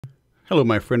Hello,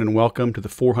 my friend, and welcome to the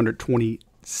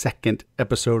 422nd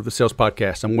episode of the Sales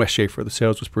Podcast. I'm Wes Schaeffer, the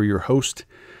Sales Whisperer, your host.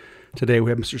 Today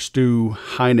we have Mr. Stu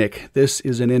Heinecke. This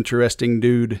is an interesting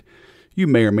dude. You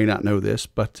may or may not know this,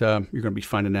 but you're going to be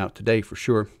finding out today for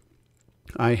sure.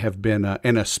 I have been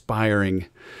an aspiring,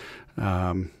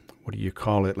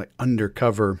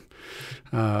 undercover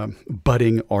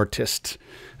budding artist.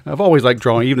 I've always liked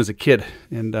drawing, even as a kid,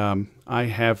 and I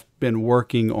have been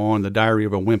working on the Diary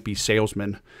of a Wimpy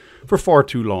Salesman for far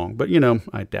too long, but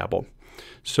I dabble.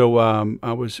 So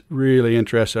I was really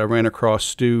interested. I ran across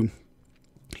Stu.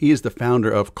 He is the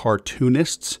founder of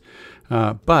Cartoonists,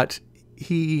 but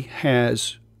he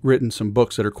has written some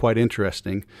books that are quite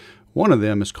interesting. One of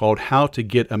them is called How to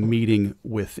Get a Meeting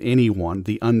with Anyone,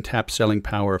 The Untapped Selling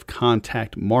Power of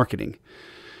Contact Marketing.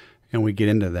 And we get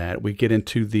into that. We get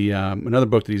into the another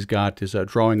book that he's got is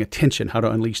Drawing Attention, How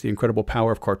to Unleash the Incredible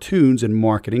Power of Cartoons in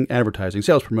Marketing, Advertising,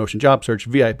 Sales Promotion, Job Search,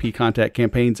 VIP Contact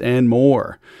Campaigns, and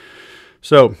more.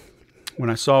 So when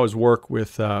I saw his work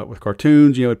with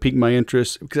cartoons, it piqued my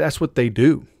interest because that's what they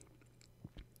do.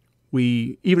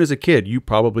 Even as a kid, you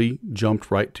probably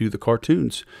jumped right to the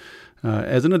cartoons.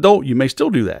 As an adult, you may still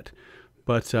do that.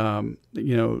 But,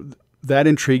 that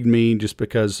intrigued me just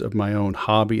because of my own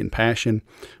hobby and passion.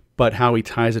 But how he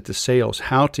ties it to sales,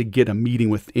 how to get a meeting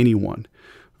with anyone.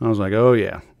 I was like, oh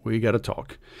yeah, we got to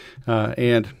talk.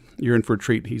 And you're in for a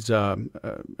treat. He's a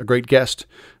great guest,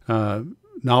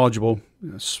 knowledgeable,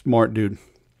 smart dude.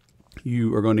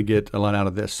 You are going to get a lot out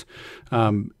of this.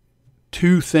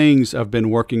 Two things I've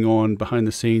been working on behind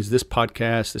the scenes. This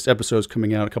episode is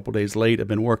coming out a couple days late. I've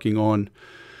been working on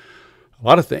a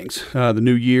lot of things. The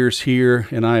new year's here,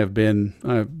 and I've been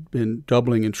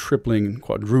doubling and tripling and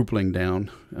quadrupling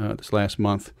down this last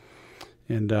month,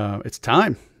 and it's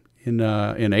time.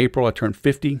 In April, I turned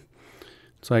 50.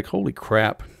 It's like, holy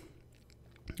crap!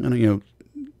 And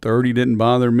 30 didn't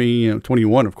bother me.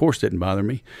 21, of course, didn't bother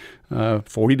me.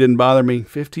 40 didn't bother me.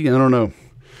 50, I don't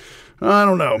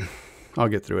know. I'll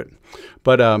get through it.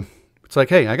 But it's like,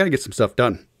 hey, I got to get some stuff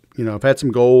done. I've had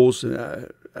some goals.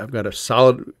 I've got to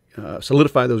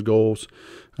solidify those goals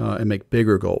and make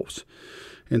bigger goals.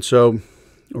 And so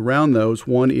around those,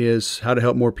 one is how to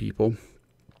help more people.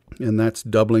 And that's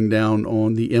doubling down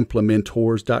on the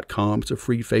implementors.com. It's a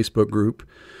free Facebook group.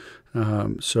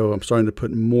 So I'm starting to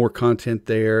put more content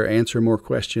there, answer more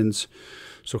questions.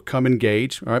 So come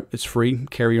engage. All right, it's free.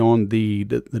 Carry on the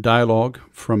dialogue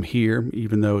from here,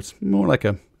 even though it's more like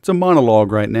it's a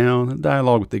monologue right now, a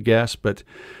dialogue with the guest, but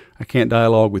I can't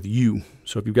dialogue with you.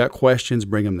 So if you've got questions,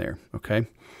 bring them there, okay?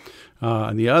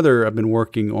 And the other I've been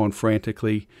working on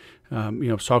frantically. I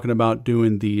was talking about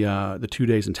doing the 2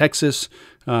 days in Texas,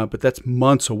 but that's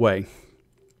months away.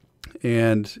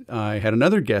 And I had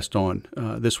another guest on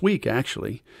this week,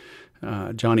 actually,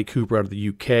 Johnny Cooper out of the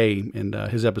UK, and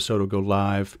his episode will go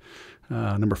live,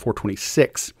 number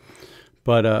 426.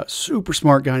 But super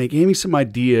smart guy, and he gave me some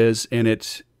ideas, and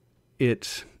it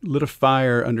lit a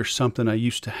fire under something I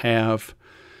used to have.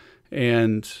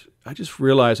 And I just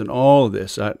realized in all of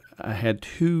this, I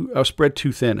was spread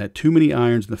too thin. I had too many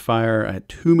irons in the fire. I had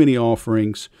too many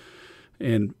offerings,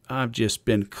 and I've just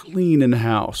been cleaning the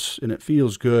house, and it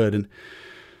feels good. And it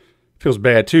feels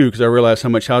bad too, because I realize how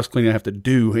much house cleaning I have to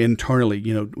do internally,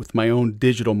 with my own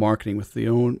digital marketing, with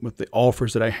the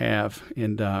offers that I have.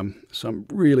 And so I'm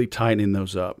really tightening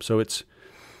those up. So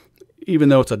even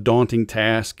though it's a daunting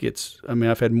task,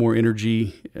 I've had more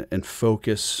energy and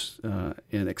focus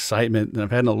and excitement than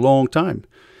I've had in a long time.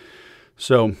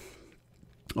 So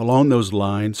along those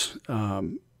lines,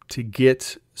 to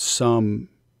get some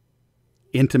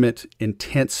intimate,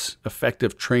 intense,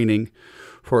 effective training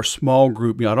for a small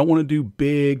group, I don't want to do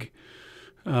big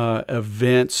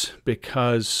events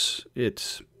because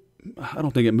I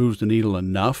don't think it moves the needle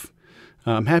enough.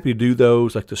 I'm happy to do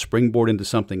those, like to springboard into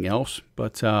something else,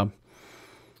 but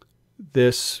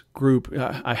this group,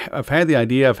 I've had the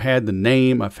idea, I've had the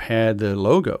name, I've had the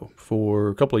logo for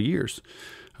a couple of years.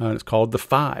 It's called The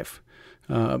Five.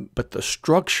 But the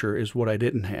structure is what I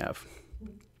didn't have.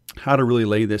 How to really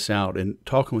lay this out. And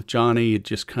talking with Johnny, it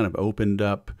just kind of opened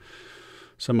up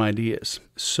some ideas.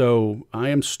 So I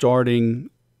am starting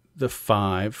The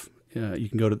Five. You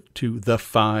can go to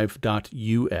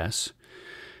the5.us.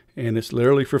 And it's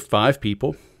literally for 5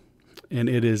 people. And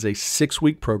it is a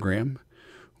 6-week program.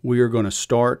 We are going to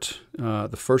start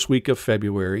the first week of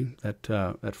February,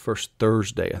 that first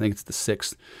Thursday. I think it's the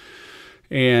 6th.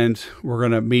 And we're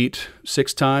going to meet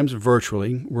 6 times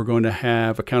virtually. We're going to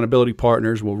have accountability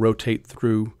partners. We'll rotate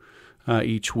through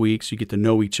each week so you get to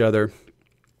know each other.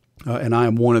 And I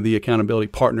am one of the accountability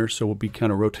partners, so we'll be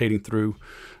kind of rotating through.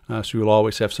 So you'll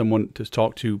always have someone to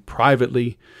talk to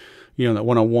privately, that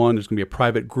one-on-one. There's going to be a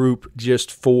private group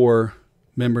just for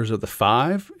members of the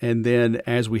 5. And then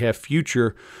as we have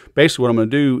future, basically what I'm going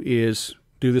to do is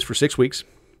do this for 6 weeks.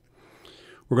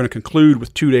 We're going to conclude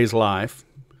with 2 days live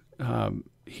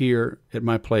here at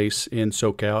my place in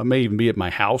SoCal. It may even be at my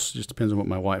house. It just depends on what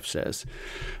my wife says.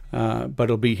 But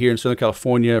it'll be here in Southern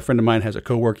California. A friend of mine has a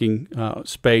co-working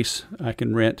space I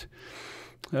can rent.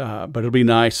 But it'll be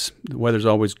nice. The weather's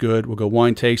always good. We'll go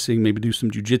wine tasting, maybe do some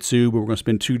jiu-jitsu, but we're going to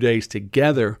spend 2 days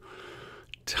together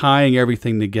tying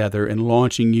everything together and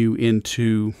launching you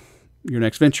into your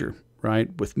next venture, right?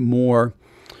 With more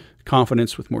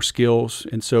confidence, with more skills.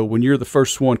 And so when you're the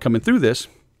first one coming through this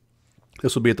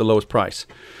will be at the lowest price.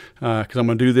 Because I'm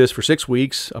going to do this for 6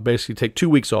 weeks. I'll basically take 2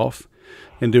 weeks off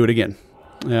and do it again.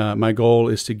 My goal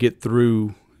is to get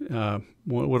through,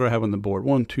 what do I have on the board?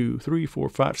 1, 2, 3, 4,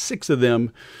 5, 6 of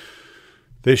them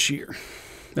this year.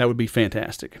 That would be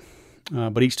fantastic.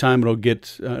 But each time it'll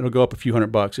go up a few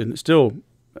 $100, and it's still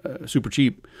super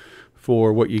cheap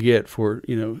for what you get for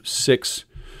 6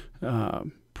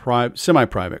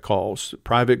 semi-private calls,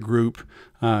 private group.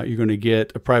 You're going to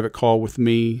get a private call with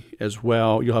me as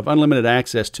well. You'll have unlimited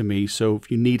access to me. So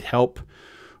if you need help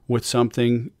with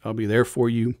something, I'll be there for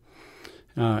you.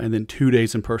 And then 2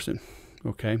 days in person.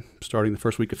 Okay, starting the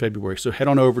first week of February. So head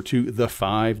on over to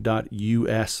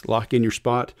the5.us, lock in your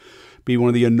spot, be one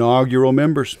of the inaugural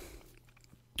members.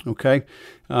 Okay,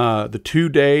 the 2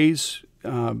 days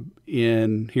here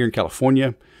in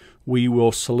California, we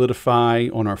will solidify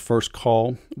on our first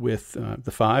call with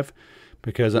the 5,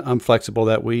 because I'm flexible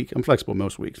that week. I'm flexible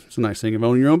most weeks. It's a nice thing of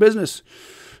owning your own business,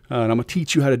 and I'm going to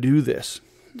teach you how to do this.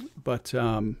 But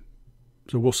so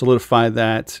we'll solidify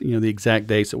that, the exact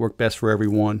dates that work best for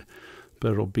everyone.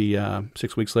 But it'll be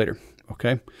 6 weeks later,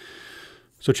 okay?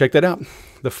 So check that out,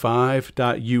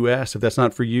 the5.us. If that's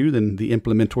not for you, then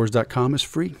theimplementors.com is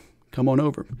free. Come on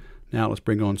over. Now let's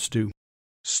bring on Stu.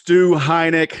 Stu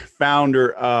Heinecke,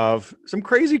 founder of some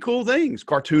crazy cool things,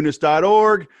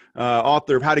 Cartoonist.org,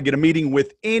 author of How to Get a Meeting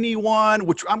with Anyone,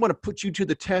 which I'm going to put you to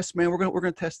the test, man. We're going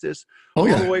to test this all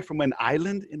the way from an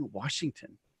island in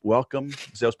Washington. Welcome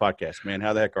to the Sales Podcast, man.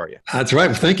 How the heck are you? That's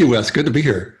right. Thank you, Wes. Good to be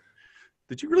here.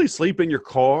 Did you really sleep in your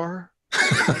car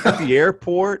at the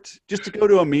airport just to go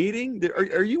to a meeting?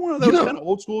 Are you one of those kind of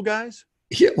old school guys?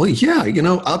 Yeah. Well, yeah.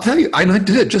 I'll tell you, I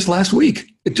did it just last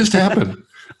week. It just happened.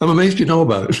 I'm amazed you know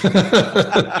about it.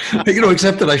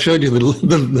 Except that I showed you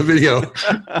the video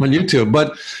on YouTube.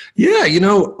 But yeah,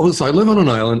 so I live on an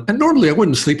island, and normally I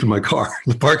wouldn't sleep in my car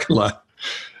in the parking lot.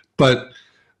 But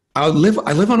I live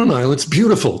on an island. It's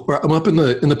beautiful. I'm up in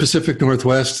the Pacific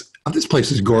Northwest. This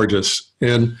place is gorgeous.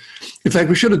 And in fact,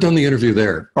 we should have done the interview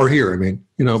there or here.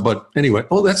 But anyway,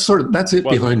 that's it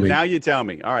behind me. Now you tell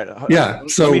me. All right. Yeah.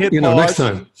 So, next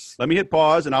time. Let me hit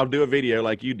pause and I'll do a video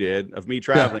like you did of me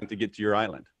traveling to get to your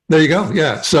island. There you go.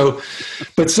 Yeah. So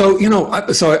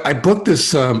I booked this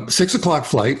 6 o'clock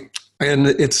flight, and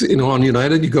it's, on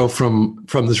United, you go from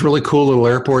this really cool little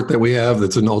airport that we have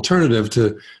that's an alternative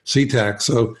to SeaTac.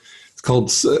 So it's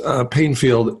called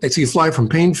Painfield. So you fly from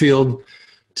Painfield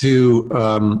to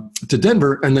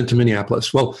Denver and then to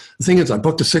Minneapolis. Well, the thing is, I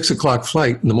booked a 6 o'clock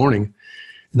flight in the morning,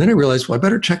 and then I realized, I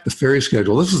better check the ferry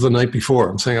schedule. This was the night before.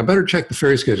 I'm saying, I better check the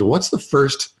ferry schedule. What's the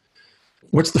first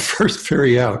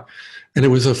ferry out? And it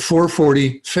was a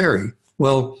 4:40 ferry.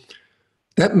 Well,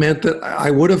 that meant that I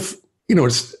would have,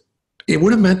 it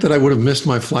would have meant that I would have missed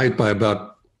my flight by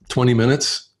about 20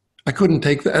 minutes. I couldn't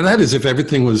take that. And that is if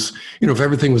everything was,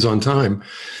 on time.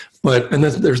 And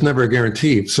there's never a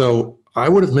guarantee. So I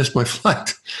would have missed my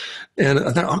flight. And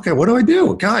I thought, okay, what do I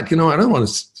do? God, I don't want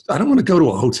to go to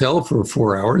a hotel for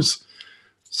 4 hours.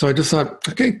 So I just thought,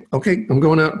 okay, I'm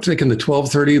going out, taking the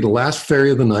 12:30, the last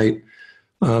ferry of the night,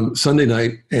 Sunday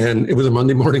night, and it was a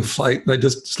Monday morning flight. And I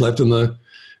just slept in the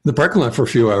parking lot for a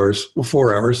few hours,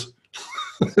 4 hours.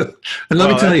 And let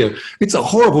me tell you, it's a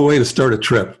horrible way to start a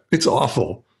trip. It's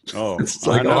awful. Oh, it's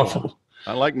awful.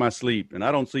 I like my sleep, and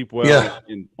I don't sleep well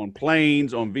on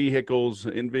planes, in vehicles.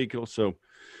 So,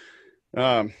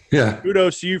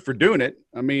 kudos to you for doing it.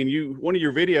 I mean, one of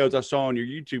your videos I saw on your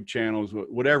YouTube channel is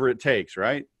whatever it takes,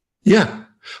 right? Yeah.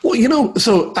 Well,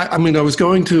 so I was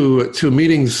going to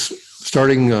meetings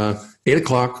starting 8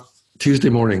 o'clock Tuesday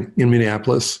morning in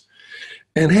Minneapolis,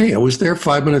 and hey, I was there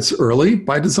 5 minutes early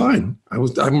by design.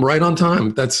 I'm right on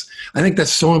time. I think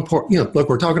that's so important. Look,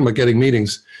 we're talking about getting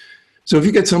meetings. So if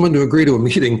you get someone to agree to a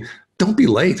meeting, don't be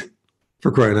late,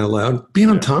 for crying out loud. Be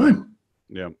on time.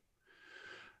 Yeah,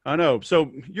 I know.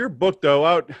 So your book,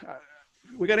 though,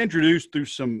 we got introduced through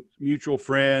some mutual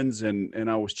friends, and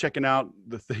I was checking out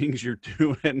the things you're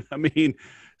doing.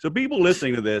 So people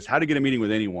listening to this, How to Get a Meeting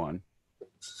with Anyone,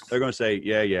 they're going to say,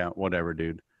 yeah, whatever,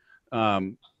 dude.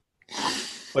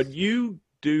 But you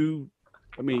do,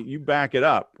 I mean, you back it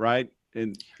up, right?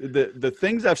 And the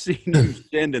things I've seen you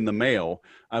send in the mail,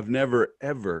 I've never,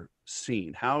 ever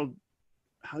seen. How'd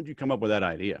you come up with that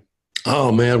idea?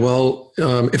 Oh man. Well,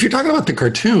 if you're talking about the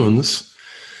cartoons,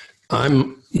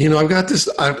 I've got this,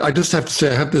 I just have to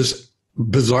say I have this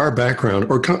bizarre background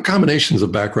or combinations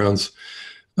of backgrounds.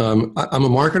 I'm a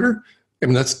marketer. I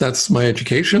mean, that's my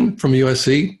education from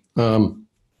USC.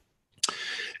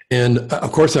 And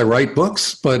of course I write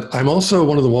books, but I'm also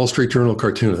one of the Wall Street Journal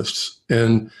cartoonists.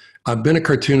 And I've been a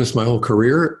cartoonist my whole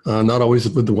career, not always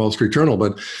with the Wall Street Journal,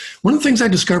 but one of the things I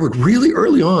discovered really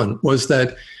early on was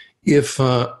that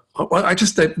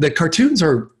that cartoons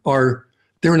they're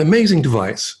an amazing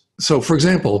device. So for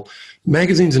example,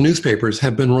 magazines and newspapers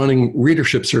have been running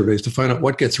readership surveys to find out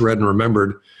what gets read and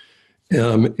remembered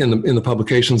in the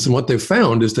publications. And what they've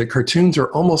found is that cartoons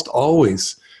are almost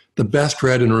always the best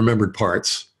read and remembered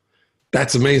parts.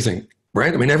 That's amazing,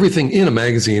 right? I mean, everything in a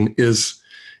magazine is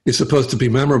supposed to be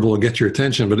memorable and get your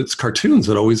attention, but it's cartoons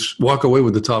that always walk away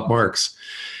with the top marks.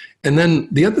 And then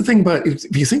the other thing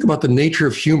if you think about the nature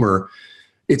of humor,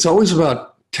 it's always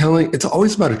about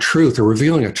a truth or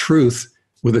revealing a truth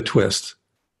with a twist,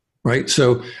 right?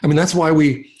 So, I mean, that's why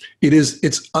the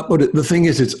thing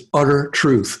is, it's utter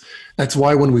truth. That's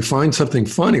why when we find something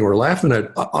funny, we're laughing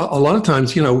at a lot of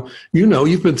times,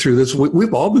 you've been through this.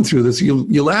 We've all been through this.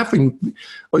 You're laughing,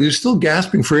 or you're still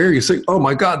gasping for air. You say, oh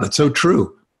my God, that's so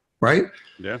true. Right?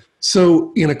 Yeah.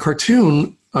 So in a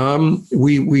cartoon,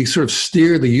 we sort of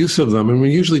steer the use of them. And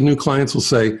usually new clients will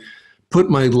say, put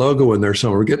my logo in there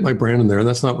somewhere, get my brand in there. And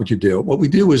that's not what you do. What we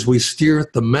do is we steer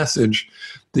the message,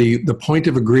 the point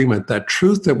of agreement, that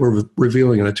truth that we're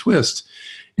revealing in a twist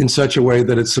in such a way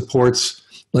that it supports,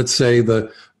 let's say,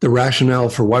 the rationale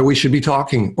for why we should be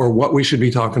talking or what we should be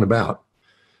talking about.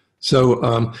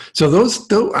 So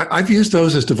I've used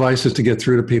those as devices to get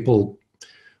through to people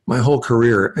my whole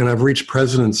career. And I've reached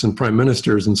presidents and prime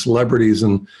ministers and celebrities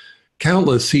and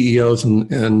countless CEOs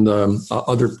and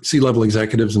other C-level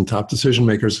executives and top decision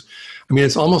makers. I mean,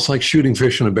 it's almost like shooting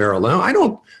fish in a barrel.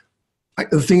 Now,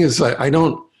 the thing is, I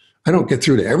don't get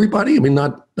through to everybody. I mean,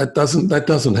 that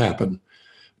doesn't happen,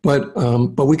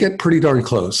 but we get pretty darn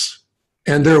close.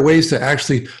 And there are ways to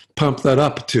actually pump that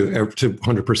up to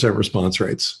 100% response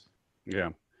rates. Yeah.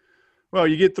 Well,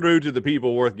 you get through to the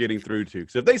people worth getting through to.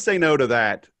 Because if they say no to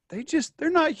that, they're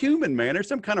not human, man. They're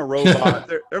some kind of robot.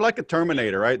 they're like a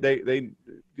Terminator, right? They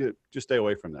just stay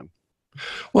away from them.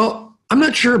 Well, I'm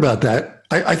not sure about that.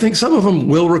 I think some of them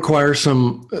will require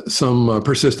some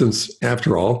persistence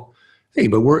after all. Hey,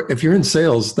 but if you're in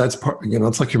sales, that's part,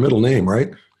 it's like your middle name,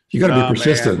 right? You got to be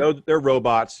persistent. Man, they're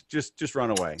robots. Just run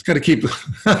away. It's got to keep.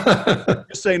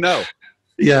 Just say no.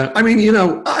 Yeah, I mean,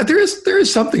 there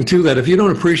is something to that. If you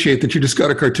don't appreciate that you just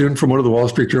got a cartoon from one of the Wall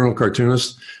Street Journal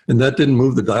cartoonists and that didn't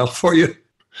move the dial for you,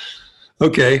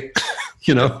 okay,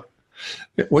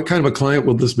 what kind of a client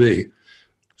will this be?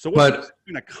 So what's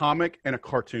between a comic and a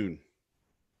cartoon?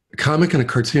 A comic and a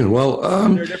cartoon. Well,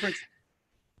 is there a difference?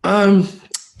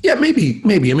 Yeah, maybe.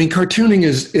 I mean, cartooning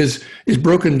is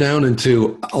broken down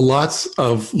into lots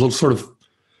of little sort of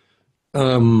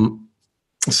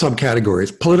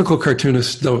subcategories. Political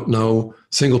cartoonists don't know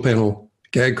single panel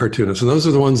gag cartoonists. And those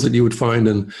are the ones that you would find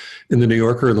in the New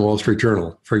Yorker and the Wall Street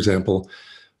Journal, for example.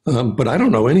 But I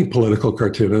don't know any political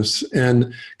cartoonists.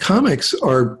 And comics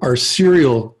are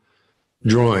serial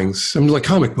drawings. I mean, like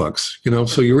comic books,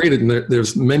 so you read it and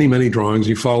there's many, many drawings.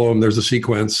 You follow them. There's a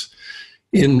sequence.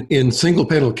 In single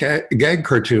panel gag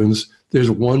cartoons,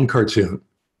 there's one cartoon.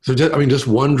 So just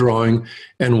one drawing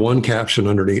and one caption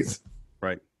underneath.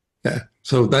 Right. Yeah.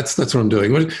 So that's what I'm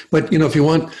doing. But if you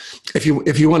want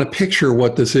to picture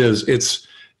what this is,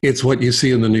 it's what you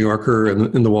see in the New Yorker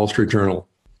and in the Wall Street Journal.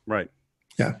 Right.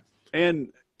 Yeah. And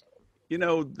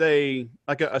they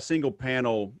like a single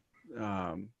panel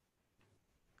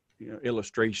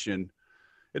illustration.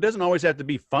 It doesn't always have to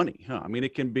be funny, huh? I mean,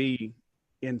 it can be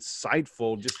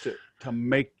insightful just to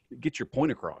get your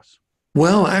point across.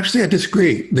 Well, actually, I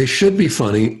disagree. They should be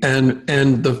funny, and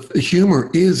the humor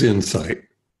is insight.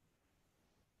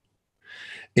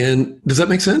 And does that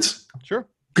make sense? Sure.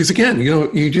 Because again,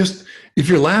 if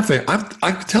you're laughing,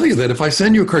 I can tell you that if I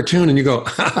send you a cartoon and you go,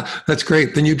 that's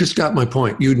great, then you just got my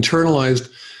point. You internalized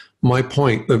my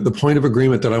point, the point of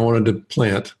agreement that I wanted to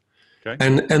plant. Okay.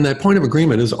 And that point of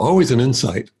agreement is always an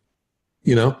insight.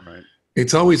 Right.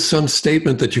 It's always some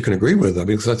statement that you can agree with. I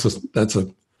mean, that's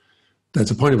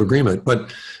a point of agreement.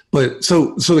 But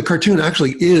so the cartoon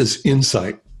actually is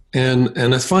insight. And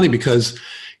that's funny because,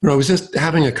 I was just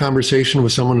having a conversation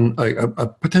with someone, a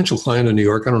potential client in New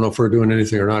York. I don't know if we're doing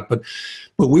anything or not, but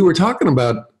we were talking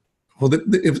about, well,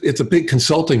 it's a big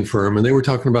consulting firm, and they were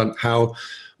talking about how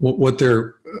what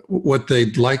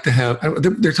they'd like to have.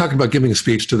 They're talking about giving a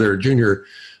speech to their junior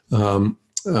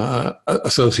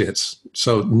associates,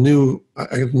 so new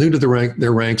to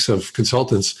their ranks of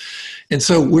consultants. And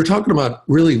so we're talking about,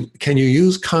 really, can you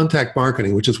use contact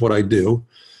marketing, which is what I do?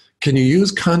 Can you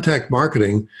use contact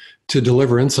marketing to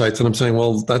deliver insights? And I'm saying,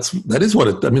 well, that's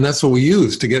what we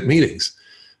use to get meetings.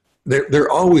 They're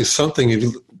always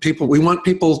something. We want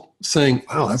people saying,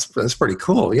 wow, that's pretty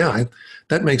cool. Yeah,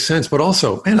 that makes sense. But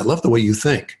also, man, I love the way you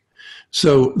think.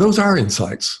 So those are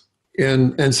insights.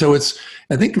 And so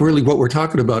I think really what we're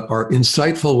talking about are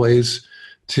insightful ways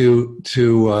to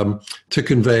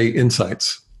convey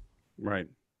insights. Right.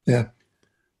 Yeah.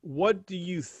 What do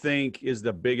you think is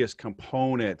the biggest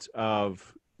component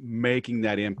of making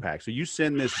that impact? So you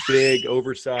send this big,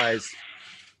 oversized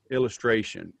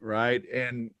illustration, right?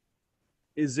 And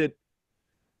is it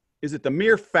the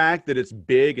mere fact that it's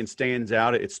big and stands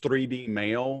out? It's 3D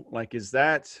mail. Like, is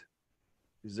that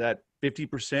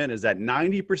 50%? Is that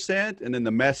 90%? And then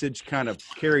the message kind of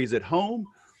carries it home?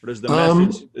 Or does the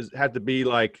message have to be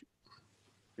like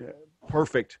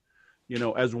perfect,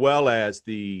 as well as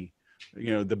the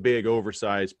big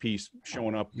oversized piece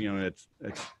showing up, it's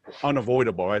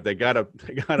unavoidable, right? They gotta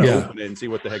open it and see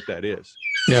what the heck that is.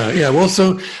 Yeah. Well,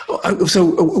 so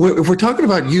if we're talking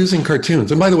about using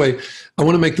cartoons, and by the way, I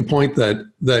want to make the point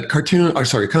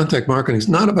that contact marketing is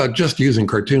not about just using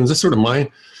cartoons. That's sort of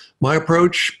my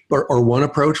approach, or one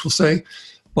approach, we'll say,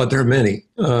 but there are many.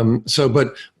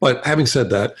 But having said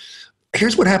that,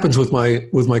 here's what happens with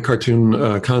my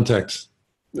cartoon contact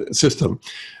system.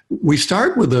 We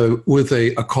start with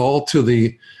a call to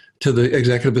the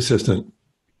executive assistant,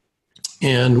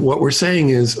 and what we're saying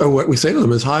is, or what we say to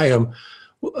them is, "Hi,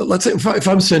 let's say if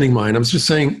I'm sending mine, I'm just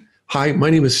saying, hi, my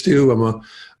name is Stu. I'm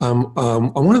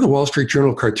one of the Wall Street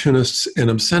Journal cartoonists, and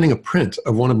I'm sending a print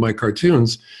of one of my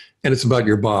cartoons, and it's about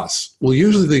your boss." Well,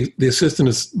 usually the assistant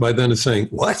is saying,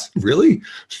 "What? Really?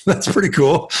 That's pretty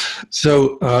cool."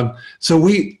 So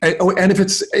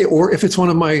if it's one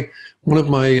of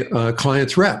my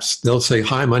clients' reps, they'll say,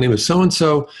 "Hi, my name is so and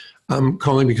so. I'm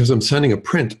calling because I'm sending a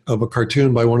print of a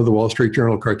cartoon by one of the Wall Street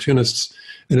Journal cartoonists,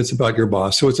 and it's about your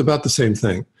boss." So it's about the same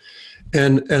thing.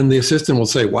 And the assistant will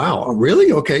say, "Wow,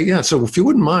 really? Okay, yeah. So if you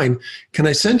wouldn't mind, can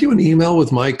I send you an email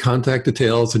with my contact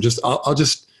details, and I'll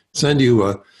just send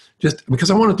you just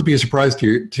because I want it to be a surprise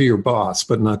to your boss,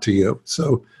 but not to you.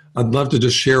 So I'd love to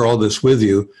just share all this with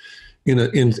you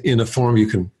in a form you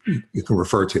can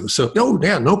refer to." So,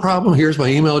 no problem. Here's my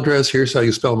email address. Here's how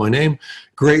you spell my name.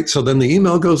 Great. So then the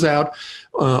email goes out.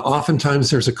 Oftentimes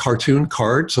there's a cartoon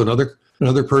card. So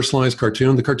another personalized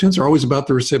cartoon. The cartoons are always about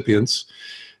the recipients.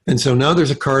 And so now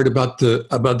there's a card about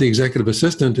the executive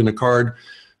assistant, and a card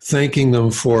thanking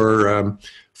them for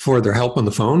their help on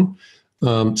the phone.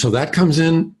 So that comes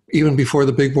in even before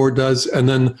the big board does. And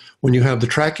then when you have the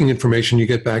tracking information, you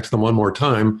get back to them one more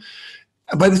time.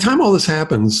 By the time all this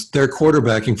happens, they're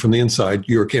quarterbacking from the inside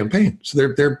your campaign. So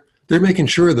they're making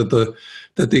sure that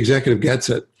the executive gets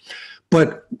it.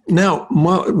 But now,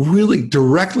 really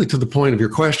directly to the point of your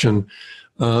question,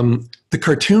 the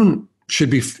cartoon should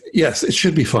be, yes, it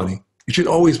should be funny. It should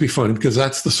always be funny, because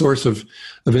that's the source of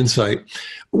insight.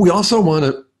 We also want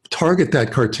to target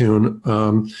that cartoon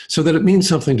so that it means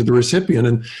something to the recipient.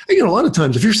 And a lot of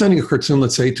times, if you're sending a cartoon,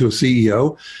 let's say to a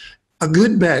CEO, a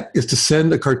good bet is to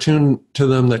send a cartoon to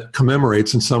them that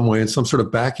commemorates in some way, in some sort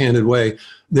of backhanded way,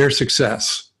 their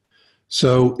success.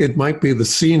 So the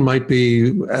scene might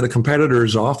be at a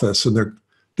competitor's office, and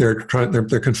they're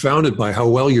confounded by how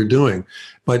well you're doing,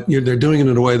 but they're doing it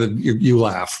in a way that you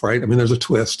laugh, right? I mean, there's a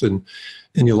twist, and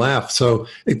you laugh. So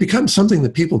it becomes something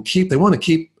that people keep. They want to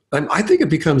keep. I think it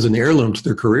becomes an heirloom to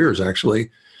their careers,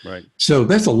 actually. Right. So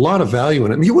there's a lot of value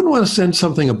in it. I mean, you wouldn't want to send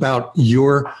something about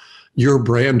your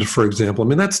brand, for example. I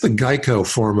mean, that's the Geico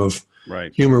form of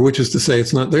humor, which is to say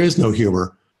there is no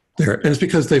humor there. And it's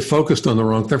because they're focused on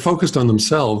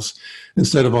themselves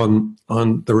instead of on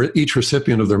each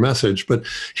recipient of their message. But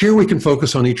here we can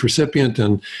focus on each recipient,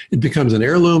 and it becomes an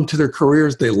heirloom to their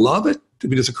careers. They love it.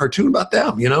 It's a cartoon about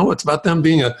them. It's about them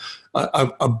being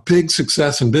a big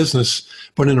success in business,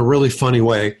 but in a really funny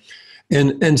way.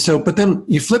 And so, but then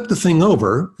you flip the thing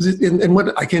over, and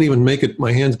what, I can't even make it,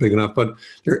 my hand's big enough, but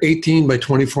they're 18 by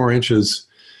 24 inches.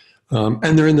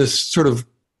 And they're in this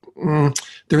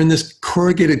they're in this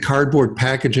corrugated cardboard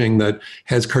packaging that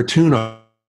has cartoon art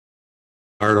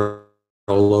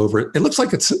all over it. It looks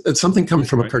like it's something coming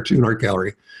from a cartoon art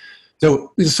gallery.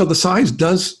 So the size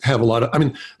does have a lot of, I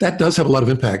mean, that does have a lot of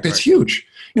impact. It's huge.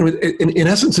 You know, in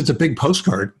essence, it's a big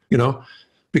postcard, you know,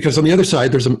 because on the other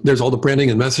side, there's all the branding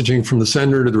and messaging from the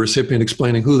sender to the recipient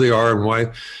explaining who they are and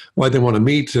why they want to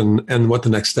meet and what the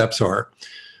next steps are.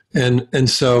 And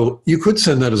so you could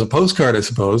send that as a postcard, I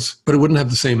suppose, but it wouldn't have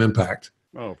the same impact.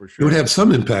 Oh, for sure. It would have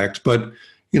some impact, but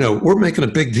you know, we're making a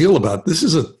big deal about this.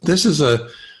 This is a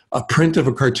print of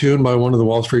a cartoon by one of the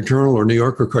Wall Street Journal or New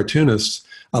Yorker cartoonists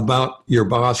about your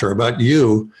boss or about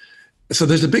you. So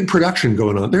there's a big production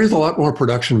going on. There's a lot more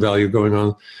production value going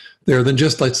on there than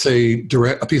just, let's say,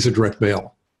 a piece of direct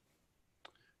mail.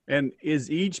 And is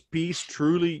each piece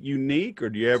truly unique, or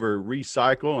do you ever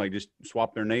recycle, like just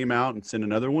swap their name out and send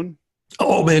another one?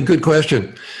 Oh man, good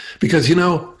question. Because, you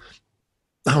know,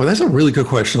 that's a really good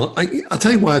question. I'll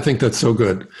tell you why I think that's so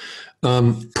good.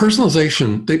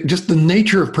 Personalization, just the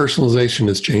nature of personalization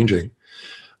is changing.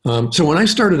 So when I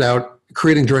started out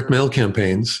creating direct mail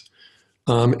campaigns,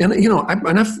 and you know,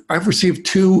 I've received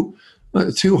two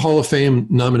Hall of Fame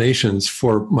nominations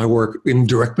for my work in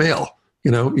direct mail. You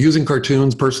know, using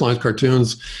cartoons, personalized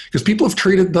cartoons, because people have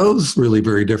treated those really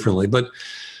very differently. But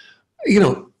you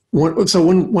know,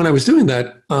 when I was doing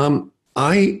that,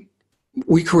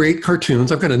 we create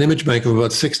cartoons. I've got an image bank of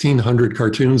about 1,600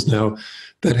 cartoons now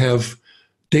that have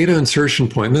data insertion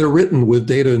points. They're written with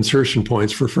data insertion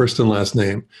points for first and last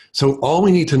name. So all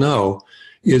we need to know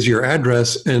is your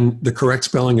address and the correct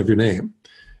spelling of your name.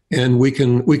 And we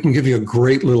can give you a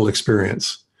great little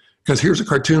experience. Because here's a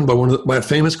cartoon by a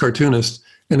famous cartoonist,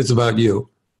 and it's about you.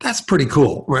 That's pretty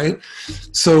cool, right?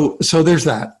 So there's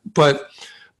that. But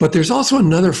there's also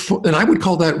another, and I would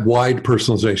call that wide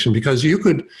personalization, because you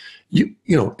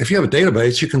know, if you have a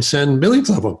database, you can send millions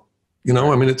of them. You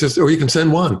know, I mean, or you can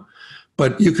send one.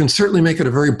 But you can certainly make it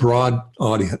a very broad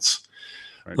audience.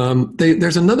 Right.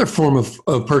 There's another form of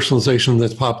personalization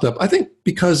that's popped up, I think,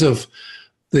 because of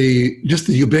the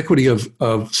ubiquity of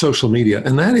social media,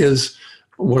 and that is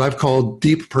what I've called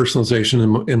deep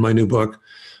personalization in my new book.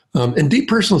 And deep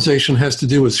personalization has to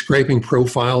do with scraping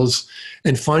profiles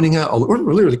and finding out,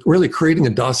 really creating a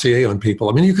dossier on people.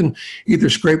 I mean, you can either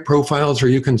scrape profiles or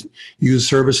you can use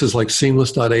services like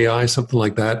seamless.ai, something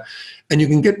like that. And you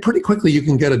can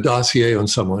get a dossier on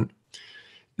someone.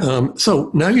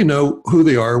 So now you know who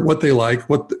they are, what they like,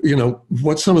 what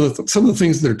some of the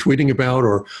things they're tweeting about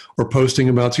or posting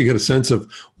about. So you get a sense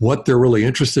of what they're really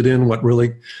interested in, what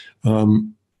really,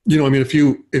 you know, I mean, if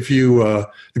you're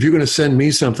going to send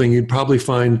me something, you'd probably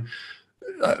find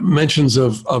mentions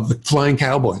of the Flying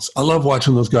Cowboys. I love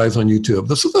watching those guys on YouTube.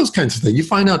 Those kinds of things. You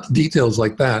find out details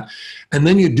like that, and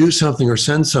then you do something or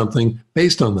send something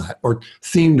based on that or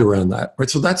themed around that, right?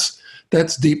 So that's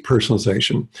deep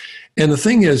personalization. And the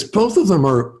thing is, both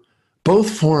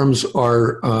forms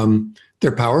are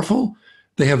they're powerful.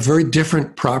 They have very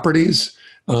different properties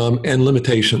and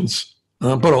limitations,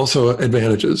 but also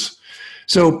advantages.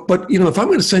 So, but you know, if I'm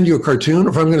going to send you a cartoon, or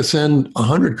if I'm going to send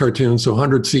 100 cartoons to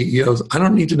 100 CEOs, I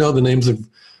don't need to know the names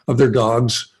of their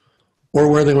dogs,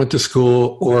 or where they went to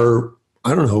school, or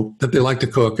I don't know, that they like to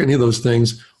cook, any of those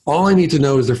things. All I need to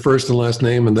know is their first and last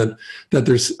name, and that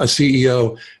there's a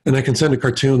CEO, and I can send a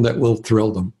cartoon that will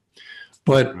thrill them.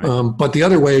 But but the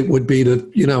other way would be to,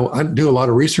 you know, I do a lot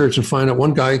of research and find out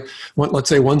let's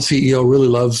say one CEO really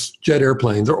loves jet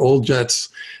airplanes or old jets,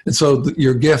 and so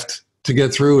your gift to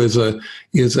get through is a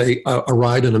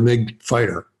ride in a MiG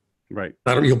fighter. Right.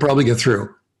 You'll probably get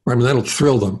through. I mean, that'll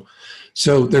thrill them.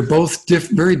 So they're both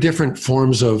very different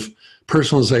forms of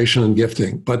personalization and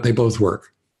gifting, but they both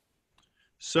work.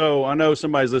 So I know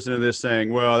somebody's listening to this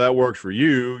saying, well, that works for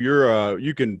you.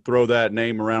 You can throw that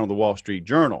name around the Wall Street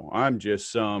Journal. I'm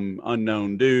just some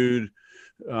unknown dude.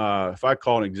 If I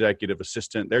call an executive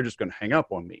assistant, they're just going to hang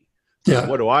up on me. Yeah.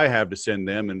 What do I have to send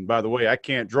them? And by the way, I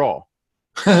can't draw.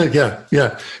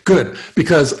 Yeah, good.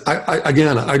 Because I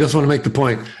just want to make the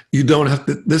point. You don't have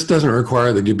to, this doesn't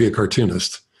require that you be a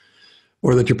cartoonist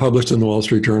or that you're published in the Wall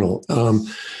Street Journal. None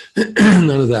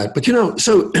of that. But, you know,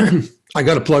 so I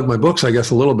got to plug my books, I guess,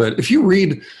 a little bit. If you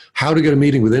read How to Get a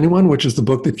Meeting with Anyone, which is the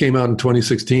book that came out in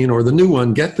 2016, or the new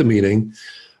one, Get the Meeting,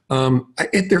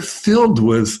 they're filled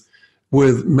with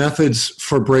methods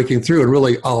for breaking through, and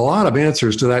really a lot of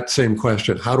answers to that same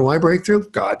question. How do I break through?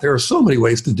 God, there are so many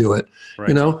ways to do it. Right.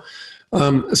 You know,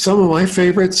 some of my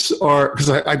favorites are, because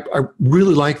I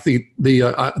really like the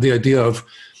idea of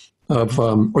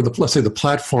let's say the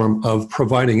platform of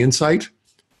providing insight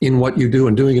in what you do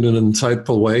and doing it in an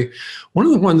insightful way. One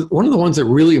of the ones that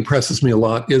really impresses me a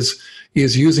lot is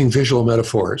using visual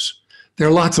metaphors. There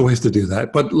are lots of ways to do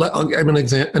that, but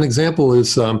an example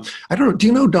is, I don't know, do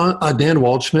you know Dan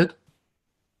Waldschmidt?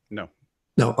 No.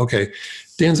 No, okay.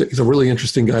 He's a really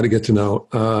interesting guy to get to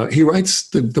know. He writes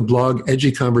the blog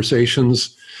Edgy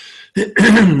Conversations.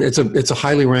 It's a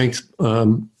highly ranked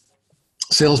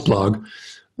sales blog.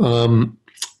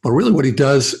 But really what he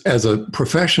does as a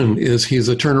profession is he's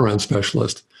a turnaround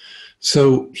specialist.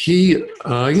 So he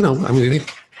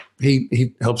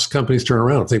helps companies turn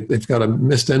around. If they've got a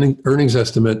missed earnings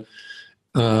estimate,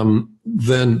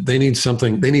 then they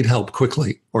need help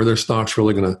quickly, or their stock's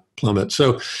really going to plummet.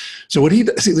 So what he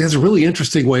does, he has a really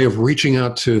interesting way of reaching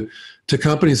out to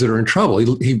companies that are in trouble.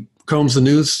 He combs the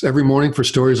news every morning for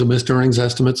stories of missed earnings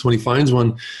estimates. When he finds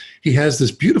one, he has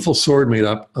this beautiful sword made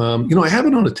up. I have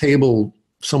it on a table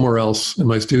somewhere else in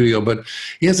my studio, but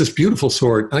he has this beautiful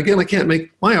sword. And again,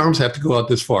 my arms have to go out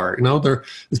this far. They're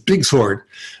this big sword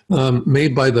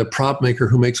made by the prop maker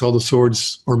who makes all the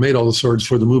swords, or made all the swords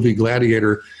for the movie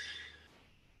Gladiator.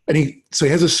 And he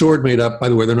has a sword made up. By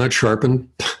the way, they're not sharpened.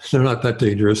 They're not that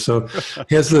dangerous. So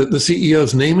he has the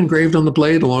CEO's name engraved on the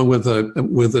blade, along with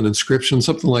an inscription,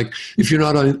 something like, if you're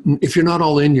not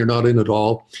all in, you're not in at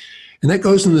all. And that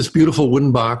goes in this beautiful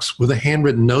wooden box with a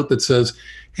handwritten note that says,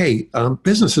 hey,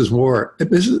 business is war.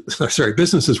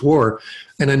 Business is war.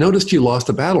 And I noticed you lost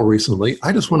a battle recently.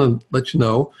 I just want to let you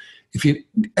know, if you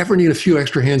ever need a few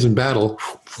extra hands in battle,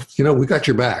 we got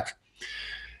your back.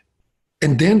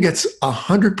 And Dan gets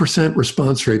 100%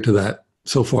 response rate to that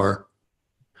so far.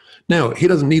 Now, he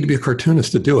doesn't need to be a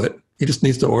cartoonist to do it. He just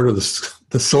needs to order the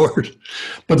sword.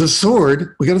 But the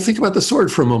sword, we got to think about the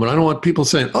sword for a moment. I don't want people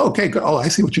saying, oh, okay, I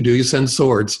see what you do. You send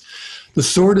swords. The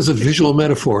sword is a visual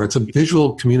metaphor. It's a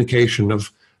visual communication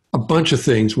of a bunch of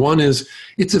things. One is,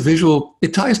 it's a visual,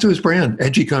 it ties to his brand,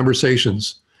 Edgy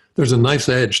Conversations. There's a nice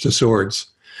edge to swords.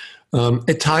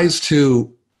 It ties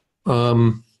to,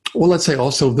 let's say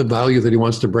also the value that he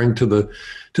wants to bring to the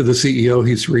CEO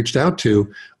he's reached out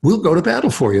to. We'll go to battle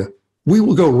for you. We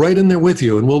will go right in there with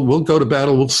you, and we'll go to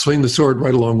battle. We'll swing the sword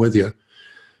right along with you.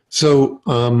 So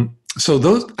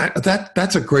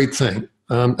that's a great thing.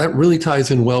 That really ties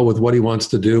in well with what he wants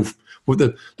to do, with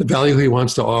the value he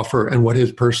wants to offer, and what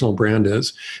his personal brand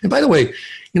is. And by the way,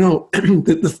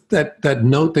 that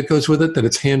note that goes with it, that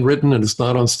it's handwritten and it's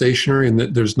not on stationery, and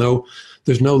that there's no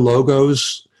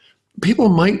logos. People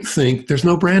might think there's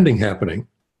no branding happening,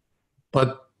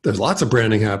 but there's lots of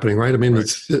branding happening, right? I mean,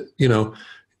 right.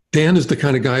 Dan is the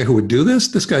kind of guy who would do this.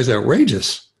 This guy's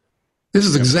outrageous. This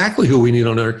is exactly who we need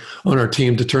on our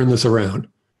team to turn this around.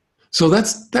 So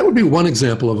that would be one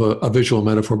example of a visual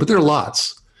metaphor, but there are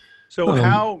lots. So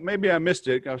how, maybe I missed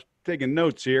it, I was taking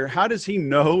notes here. How does he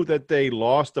know that they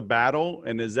lost a battle?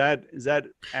 And is that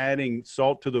adding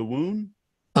salt to the wound?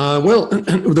 Well,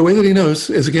 the way that he knows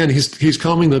is, again, he's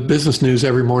combing the business news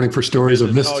every morning for stories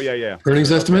of missed earnings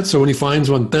estimates. So when he finds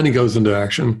one, then he goes into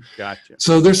action. Gotcha.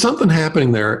 So there's something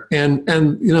happening there, and I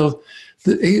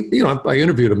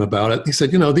interviewed him about it. He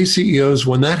said, these CEOs,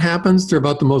 when that happens, they're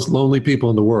about the most lonely people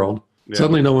in the world. Yeah.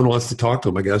 Suddenly, no one wants to talk to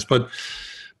them, I guess. But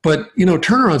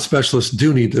turnaround specialists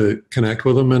do need to connect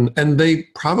with them, and they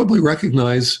probably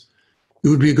recognize it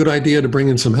would be a good idea to bring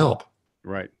in some help.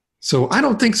 Right. So I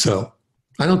don't think so.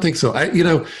 And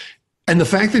the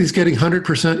fact that he's getting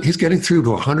 100%, he's getting through to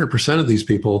 100% of these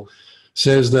people,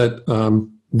 says that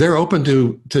they're open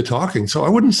to talking. So I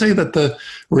wouldn't say that the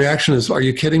reaction is, are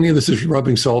you kidding me? This is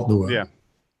rubbing salt in the wound. Yeah.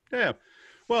 Yeah.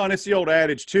 Well, and it's the old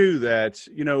adage too, that,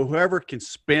 whoever can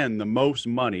spend the most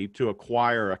money to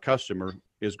acquire a customer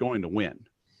is going to win.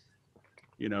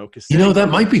 That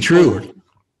might be true.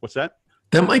 What's that?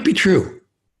 That might be true.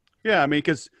 Yeah. I mean,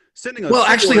 because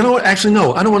actually, you know what? Actually,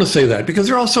 no, I don't want to say that, because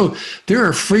there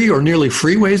are free or nearly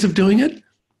free ways of doing it.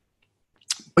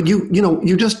 But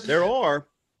there are.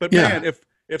 But yeah. Man,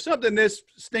 if something this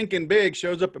stinking big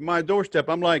shows up at my doorstep,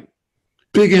 I'm like,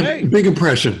 big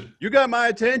impression. You got my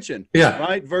attention. Yeah.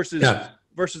 Right. Versus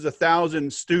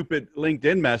 1,000 stupid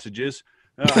LinkedIn messages.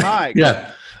 Hi.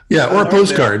 Yeah. Yeah. Or a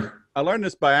postcard. I learned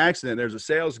this by accident. There's a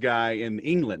sales guy in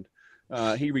England.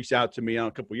 He reached out to me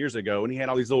a couple years ago, and he had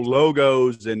all these little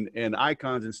logos and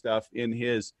icons and stuff in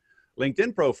his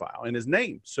LinkedIn profile and his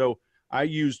name. So I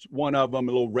used one of them,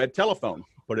 a little red telephone,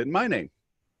 put it in my name.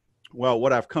 Well,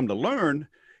 what I've come to learn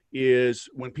is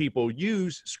when people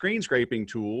use screen scraping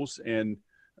tools and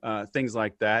things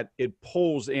like that, it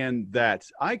pulls in that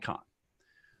icon.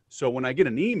 So when I get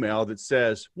an email that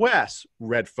says, Wes,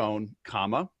 red phone,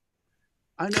 comma,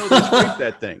 I know they scraped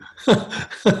that thing.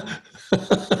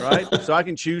 Right? So I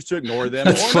can choose to ignore them.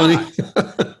 That's funny.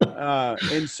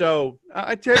 And so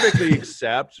I typically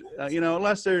accept,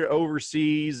 unless they're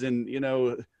overseas, and,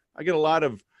 I get a lot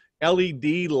of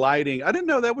LED lighting. I didn't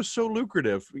know that was so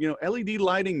lucrative. LED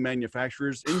lighting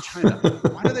manufacturers in China.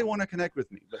 Why do they want to connect with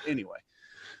me? But anyway,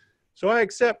 So I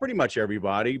accept pretty much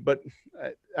everybody, but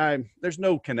there's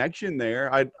no connection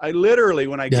there. I literally,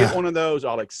 when I get one of those,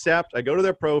 I'll accept, I go to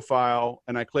their profile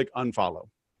and I click unfollow.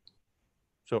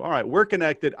 So, all right, we're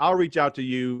connected. I'll reach out to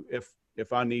you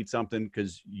if I need something,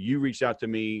 because you reached out to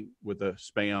me with a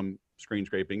spam screen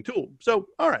scraping tool. So,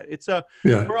 all right, it's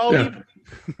we're all even.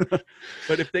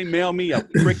 But if they mail me a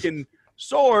freaking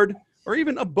sword or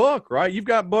even a book, right? You've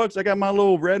got books. I got my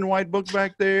little red and white book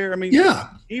back there. I mean,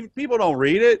 even people don't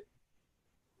read it.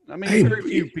 I mean, very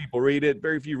few people read it.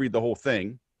 Very few read the whole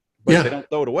thing, but they don't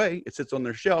throw it away. It sits on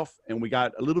their shelf, and we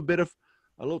got a little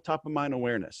top of mind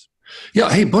awareness. Yeah.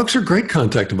 Hey, books are great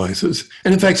contact devices.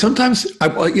 And in fact, sometimes I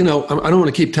don't want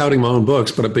to keep touting my own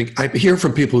books, but I hear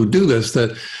from people who do this,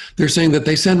 that they're saying that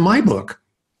they send my book.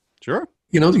 Sure.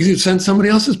 You send somebody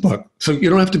else's book. So you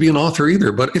don't have to be an author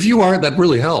either, but if you are, that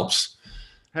really helps.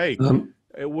 Hey,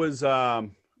 it was,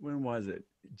 when was it?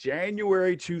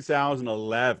 January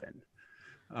 2011.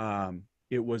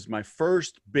 It was my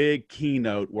first big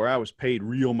keynote where I was paid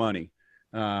real money,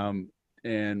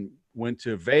 and went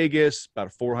to Vegas, about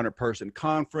a 400 person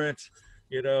conference.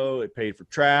 It paid for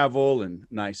travel and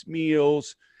nice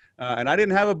meals. And I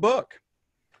didn't have a book.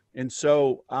 And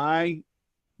so I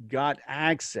got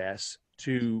access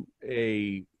to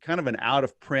a kind of an out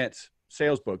of print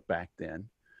sales book back then,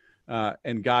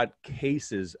 and got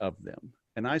cases of them.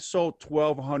 And I sold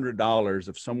 $1,200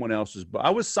 of someone else's book. I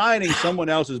was signing someone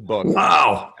else's book.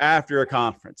 Wow. After a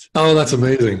conference. Oh, that's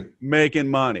amazing. Making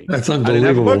money. That's unbelievable. I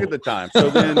didn't have a book at the time. So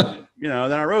then, then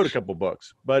I wrote a couple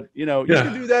books. But, you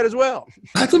can do that as well.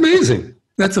 That's amazing.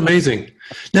 That's amazing.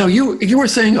 Now, you were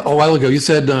saying a while ago, you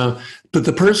said, but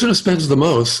the person who spends the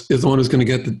most is the one who's going to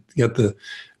get the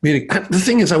meeting. The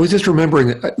thing is, I was just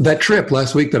remembering that trip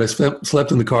last week that I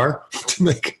slept in the car to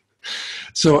make.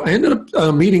 So I ended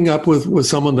up meeting up with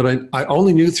someone that I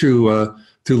only knew through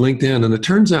LinkedIn. And it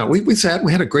turns out we sat and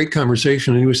we had a great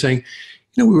conversation, and he was saying,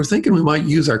 we were thinking we might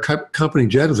use our company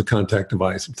jet as a contact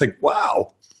device. I'm thinking,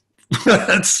 wow,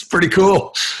 that's pretty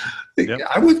cool. Yep.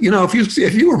 I would,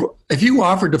 if you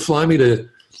offered to fly me to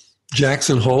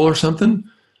Jackson Hole or something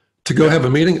to go have a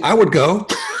meeting, I would go,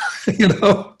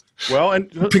 Well,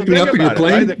 and pick me up in your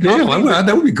plane. Right?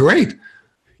 That would be great.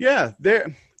 Yeah.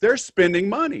 They're spending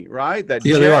money, right? They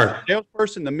are.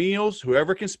 Salesperson, the meals,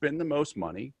 whoever can spend the most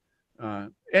money.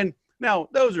 And now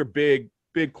those are big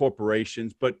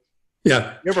corporations, but you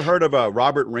ever heard of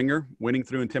Robert Ringer, Winning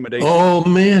Through Intimidation? Oh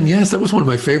man, yes, that was one of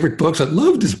my favorite books. I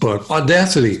loved his book,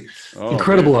 Audacity.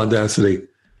 Incredible Audacity.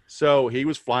 So he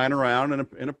was flying around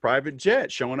in a private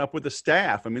jet, showing up with the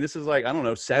staff. I mean, this is like, I don't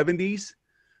know, 70s.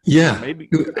 Yeah. Maybe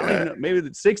the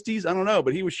 60s. I don't know.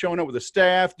 But he was showing up with the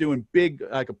staff, doing big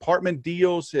like apartment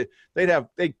deals.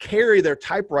 They'd carry their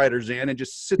typewriters in and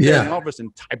just sit there in the office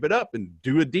and type it up and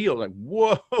do a deal. Like,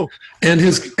 whoa. And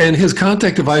his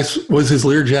contact device was his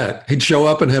Learjet. He'd show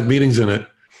up and have meetings in it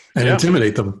and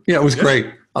intimidate them. Yeah, it was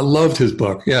great. I loved his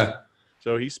book. Yeah.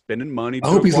 So he's spending money. I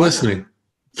hope he's listening.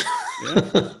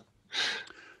 Yeah.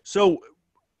 So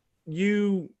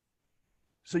you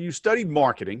studied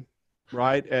marketing,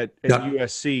 right, at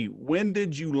USC. When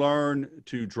did you learn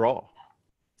to draw?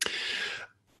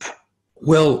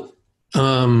 Well,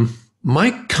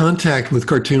 my contact with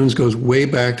cartoons goes way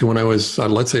back to when I was,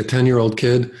 let's say, a 10-year-old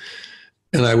kid.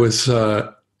 And I was,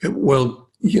 my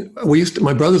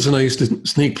brothers and I used to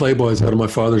sneak Playboys out of my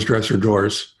father's dresser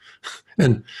drawers.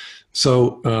 And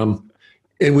so,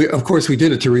 and of course we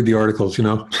did it to read the articles,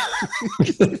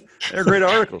 They're great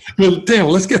articles. Well, damn,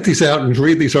 let's get these out and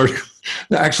read these articles.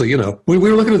 Actually, we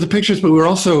were looking at the pictures, but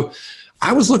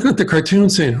I was looking at the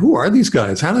cartoons saying, who are these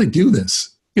guys? How do they do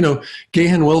this?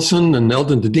 Gahan Wilson and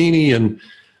Eldon Dedini and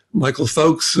Michael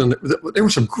Folks. And there were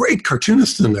some great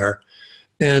cartoonists in there.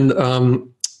 And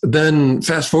then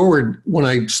fast forward, when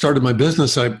I started my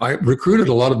business, I recruited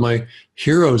a lot of my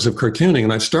heroes of cartooning.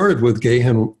 And I started with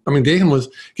Gahan. I mean,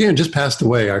 Gahan just passed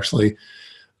away, actually,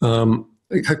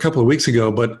 a couple of weeks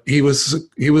ago, but he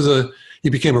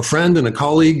became a friend and a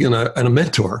colleague and a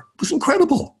mentor. It was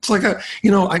incredible. It's like,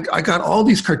 I got all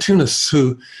these cartoonists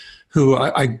who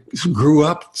I grew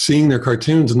up seeing their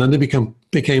cartoons, and then they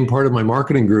became part of my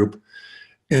marketing group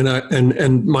and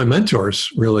my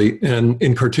mentors, really, and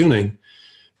in cartooning.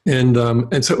 And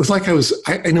so it was like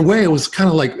in a way, it was kind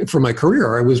of like, for my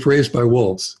career, I was raised by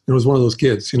wolves. It was one of those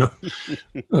kids,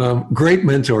 great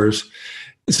mentors.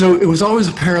 So it was always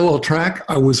a parallel track.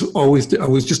 I was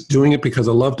just doing it because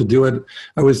I love to do it.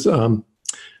 I was, around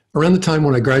the time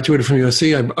when I graduated from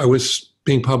USC, I was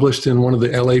being published in one of the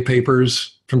LA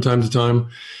papers from time to time.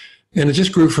 And it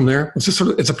just grew from there. It's just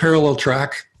it's a parallel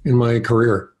track in my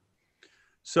career.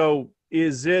 So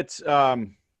is it,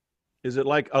 Is it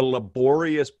like a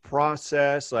laborious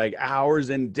process, like hours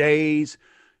and days,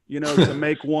 to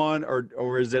make one,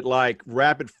 or is it like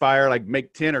rapid fire, like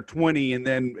make 10 or 20 and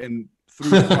then through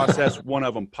the process one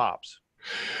of them pops?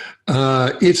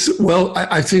 I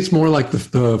say it's more like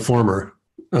the former.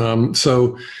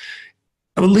 So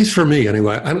at least for me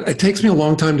anyway, it takes me a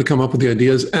long time to come up with the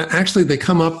ideas. Actually, they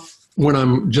come up when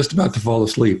I'm just about to fall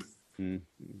asleep.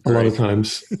 A lot of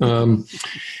times. And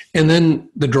then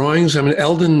the drawings, I mean,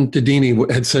 Eldon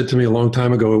Dedini had said to me a long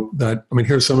time ago that, I mean,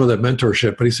 here's some of that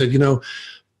mentorship, but he said,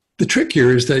 the trick here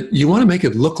is that you want to make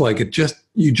it look like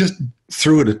you just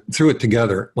threw it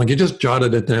together. Like you just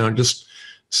jotted it down, just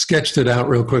sketched it out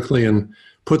real quickly and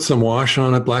put some wash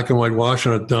on it, black and white wash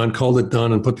on it, done, called it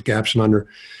done, and put the caption under.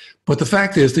 But the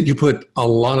fact is that you put a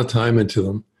lot of time into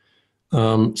them.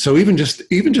 So even just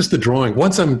the drawing,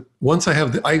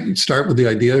 I start with the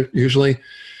idea usually.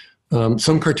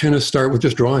 Some cartoonists start with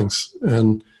just drawings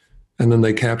and then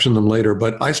they caption them later.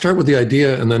 But I start with the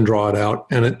idea and then draw it out,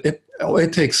 and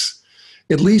it takes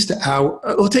at least an hour.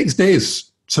 It takes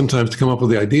days sometimes to come up with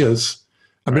the ideas.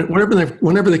 I mean,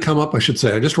 whenever they come up, I should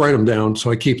say, I just write them down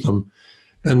so I keep them,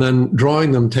 and then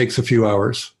drawing them takes a few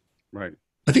hours. Right.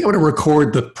 I think I'm going to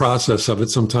record the process of it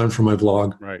sometime for my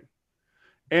vlog. Right.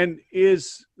 And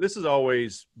this has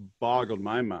always boggled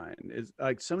my mind, is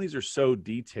like some of these are so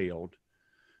detailed.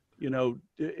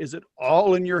 Is it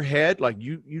all in your head? Like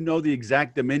you know the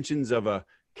exact dimensions of a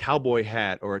cowboy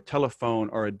hat or a telephone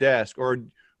or a desk, or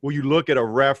will you look at a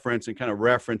reference and kind of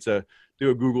do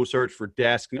a Google search for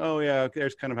desk and, oh yeah,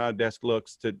 there's kind of how a desk